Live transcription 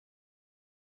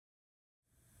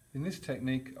In this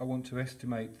technique, I want to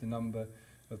estimate the number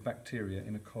of bacteria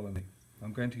in a colony.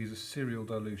 I'm going to use a serial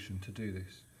dilution to do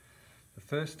this. The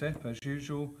first step, as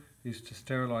usual, is to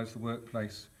sterilise the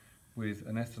workplace with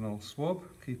an ethanol swab,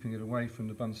 keeping it away from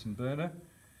the Bunsen burner.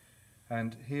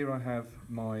 And here I have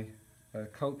my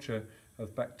culture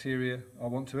of bacteria. I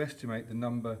want to estimate the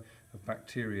number of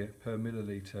bacteria per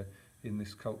milliliter in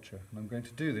this culture. And I'm going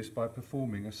to do this by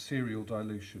performing a serial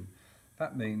dilution.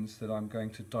 That means that I'm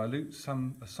going to dilute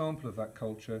a sample of that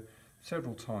culture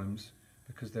several times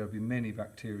because there will be many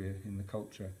bacteria in the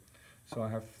culture. So I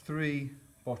have 3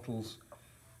 bottles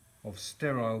of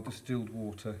sterile distilled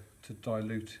water to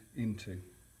dilute into.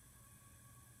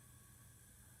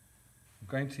 I'm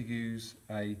going to use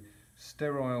a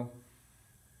sterile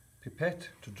pipette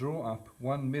to draw up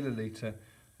 1 milliliter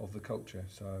of the culture.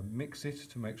 So I mix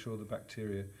it to make sure the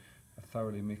bacteria are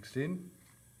thoroughly mixed in.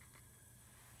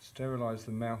 Sterilise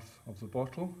the mouth of the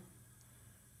bottle.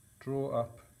 Draw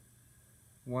up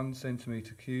 1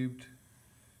 centimetre cubed.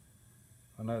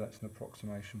 I know that's an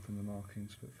approximation from the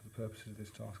markings, but for the purposes of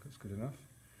this task it's good enough.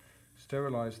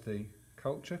 Sterilise the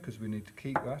culture because we need to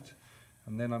keep that,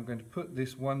 and then I'm going to put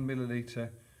this 1 milliliter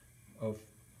of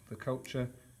the culture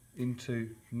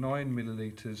into 9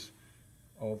 millilitres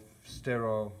of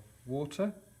sterile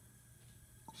water.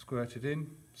 Squirt it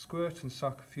in, squirt and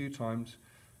suck a few times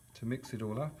to mix it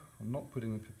all up. I'm not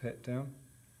putting the pipette down.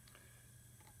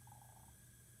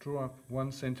 Draw up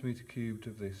 1 centimetre cubed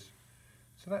of this.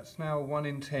 So that's now 1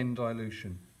 in 10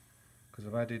 dilution because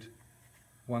I've added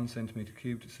 1 centimetre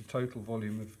cubed. It's a total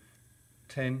volume of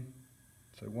 10,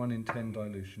 so 1 in 10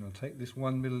 dilution. I'll take this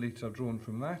 1 milliliter I've drawn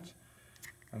from that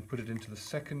and put it into the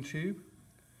second tube,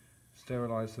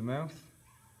 sterilise the mouth,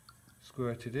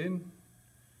 squirt it in,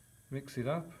 mix it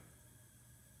up,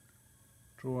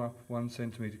 draw up 1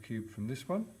 centimetre cubed from this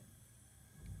one.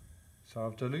 So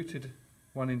I've diluted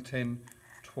 1 in 10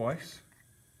 twice.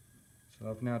 So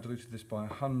I've now diluted this by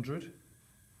 100, and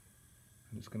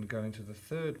it's going to go into the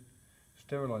third.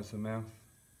 Sterilise the mouth,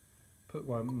 put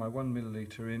my 1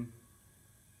 milliliter in,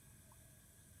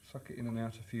 suck it in and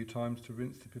out a few times to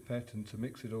rinse the pipette and to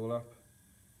mix it all up,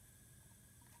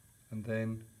 and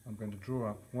then I'm going to draw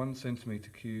up 1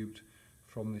 centimetre cubed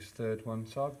from this third one.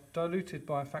 So I've diluted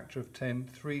by a factor of 10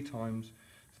 3 times,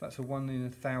 so that's a 1 in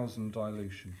 1,000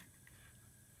 dilution.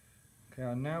 Okay,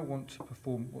 I now want to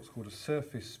perform what's called a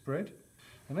surface spread.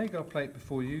 An agar plate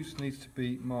before use needs to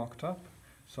be marked up,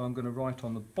 so I'm going to write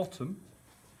on the bottom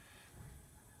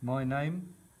my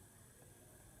name,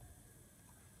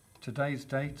 today's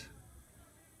date,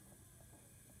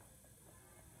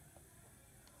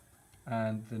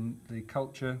 and then the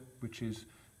culture, which is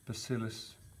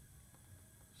Bacillus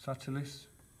subtilis.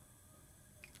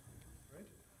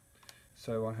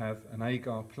 So I have an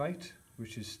agar plate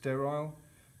which is sterile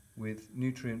with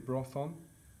nutrient broth on,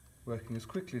 working as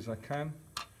quickly as I can.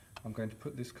 I'm going to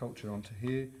put this culture onto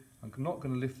here. I'm not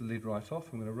going to lift the lid right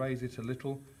off. I'm going to raise it a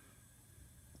little,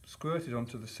 squirt it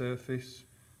onto the surface,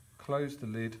 close the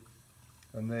lid,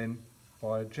 and then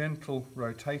by a gentle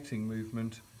rotating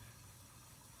movement,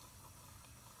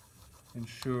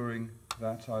 ensuring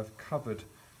that I've covered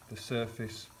the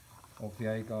surface of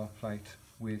the agar plate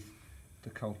with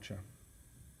the culture.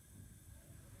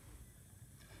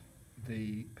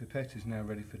 The pipette is now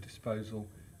ready for disposal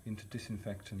into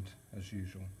disinfectant as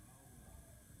usual.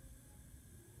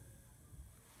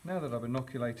 Now that I've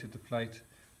inoculated the plate,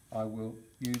 I will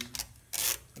use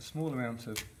a small amount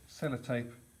of sellotape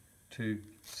to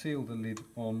seal the lid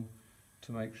on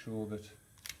to make sure that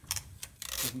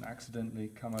it doesn't accidentally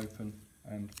come open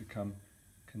and become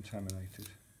contaminated.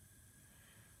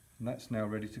 And that's now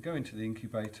ready to go into the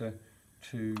incubator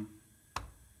to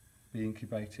be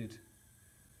incubated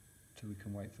till we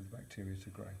can wait for the bacteria to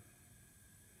grow.